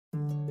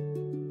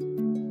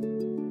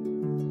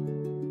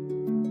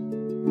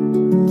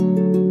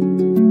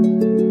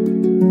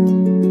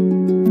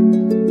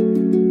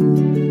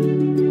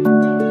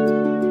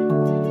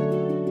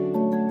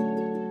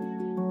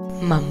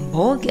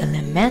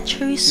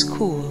Elementary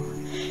School,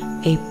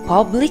 a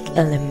public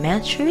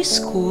elementary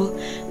school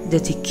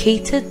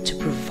dedicated to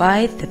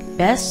provide the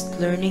best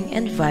learning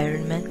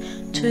environment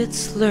to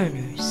its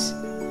learners,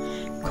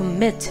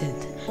 committed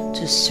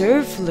to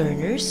serve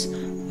learners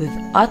with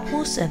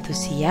utmost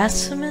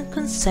enthusiasm and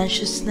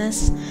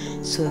conscientiousness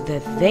so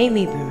that they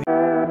may be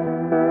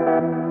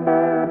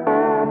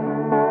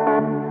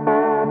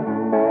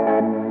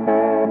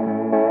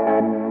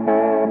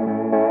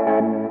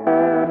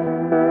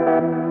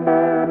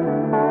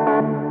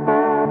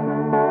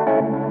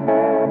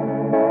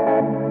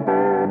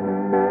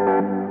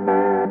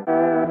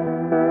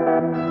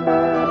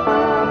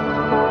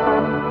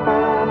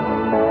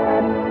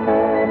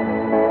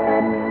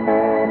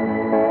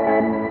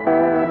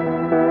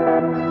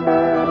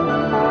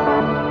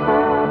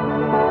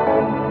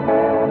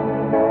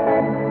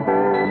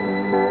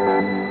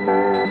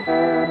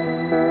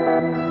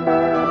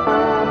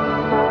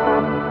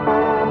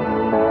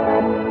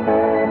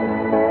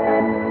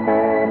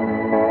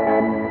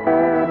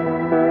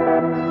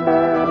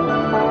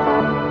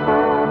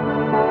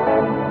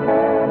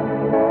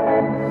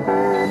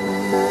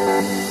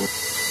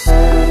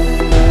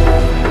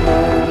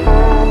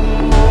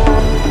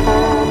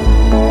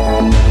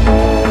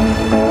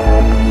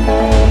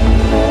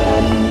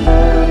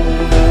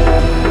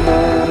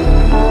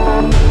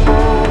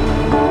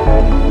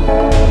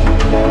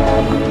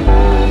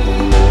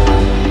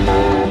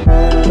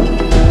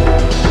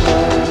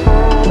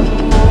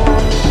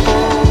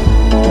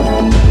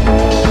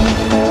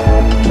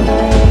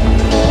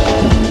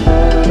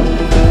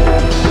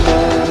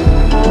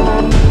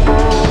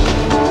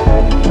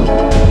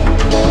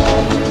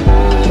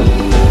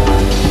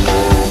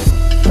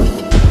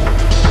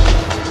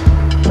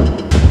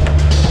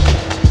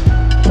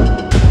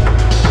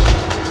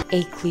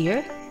a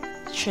clear,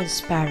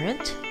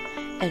 transparent,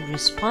 and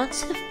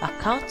responsive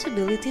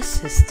accountability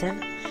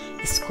system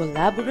is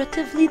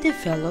collaboratively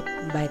developed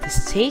by the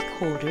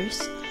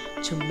stakeholders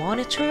to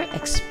monitor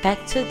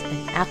expected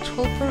and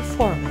actual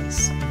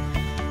performance.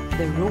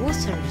 The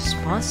roles and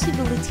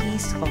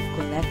responsibilities of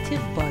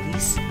collective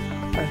bodies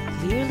are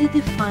clearly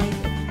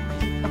defined and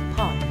agreed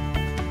upon.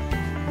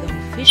 The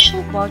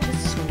official budget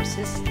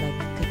sources like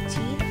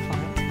canteen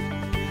fund,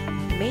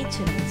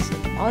 maintenance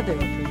and other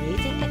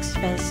operating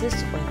expenses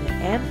or the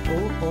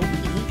MOOE,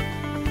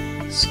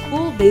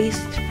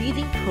 school-based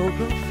feeding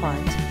program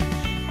fund,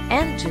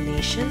 and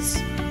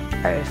donations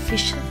are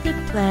efficiently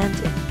planned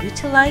and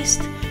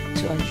utilized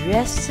to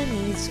address the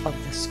needs of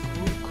the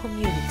school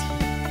community.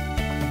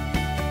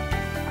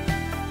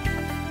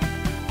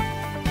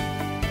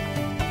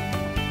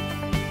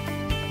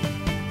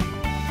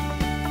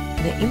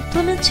 The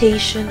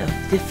implementation of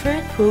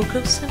different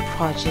programs and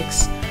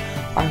projects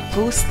are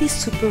closely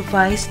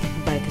supervised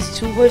by the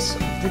stewards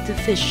of the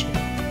division.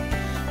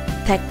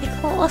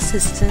 Technical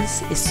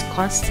assistance is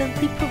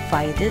constantly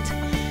provided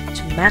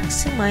to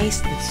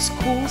maximize the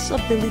school's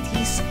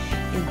abilities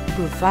in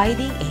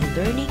providing a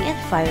learning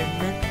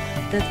environment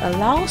that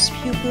allows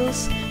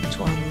pupils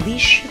to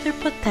unleash their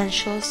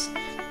potentials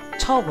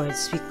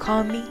towards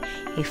becoming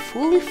a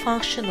fully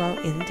functional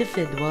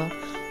individual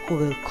who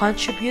will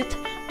contribute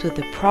to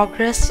the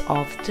progress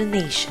of the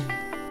nation.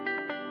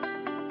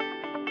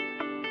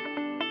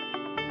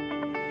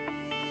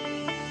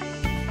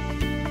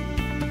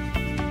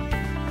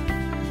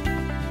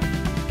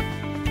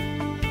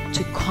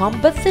 To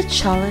combat the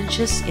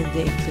challenges in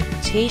the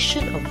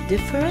implementation of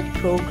different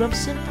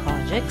programs and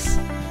projects,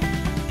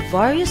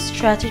 various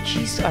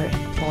strategies are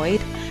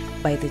employed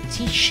by the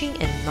teaching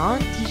and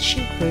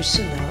non-teaching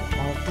personnel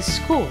of the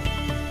school.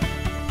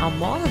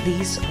 Among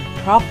these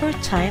are proper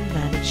time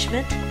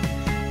management,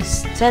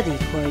 steady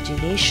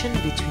coordination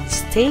between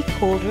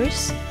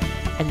stakeholders,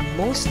 and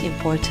most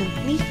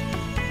importantly,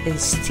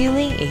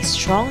 instilling a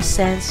strong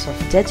sense of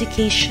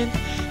dedication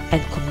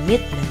and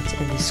commitment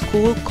in the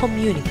school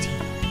community.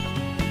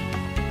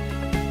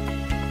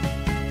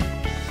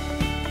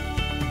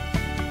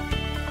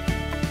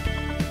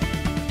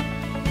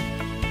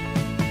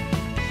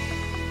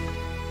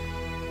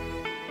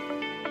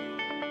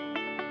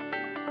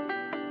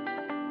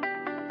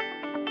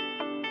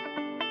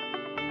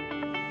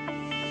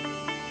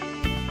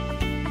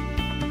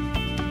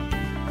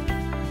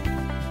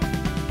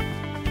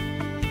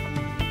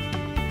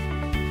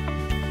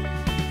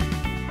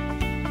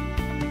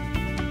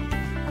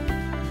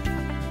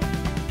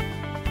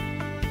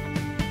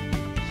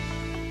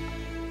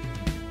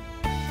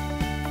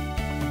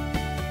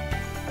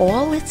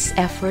 All its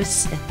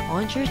efforts and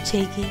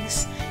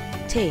undertakings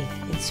take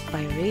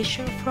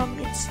inspiration from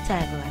its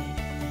tagline,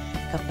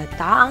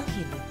 "Kabataang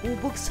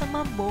hinuhubog sa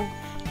Mambog,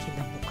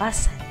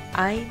 kinabukasan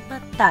ay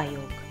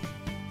matayog."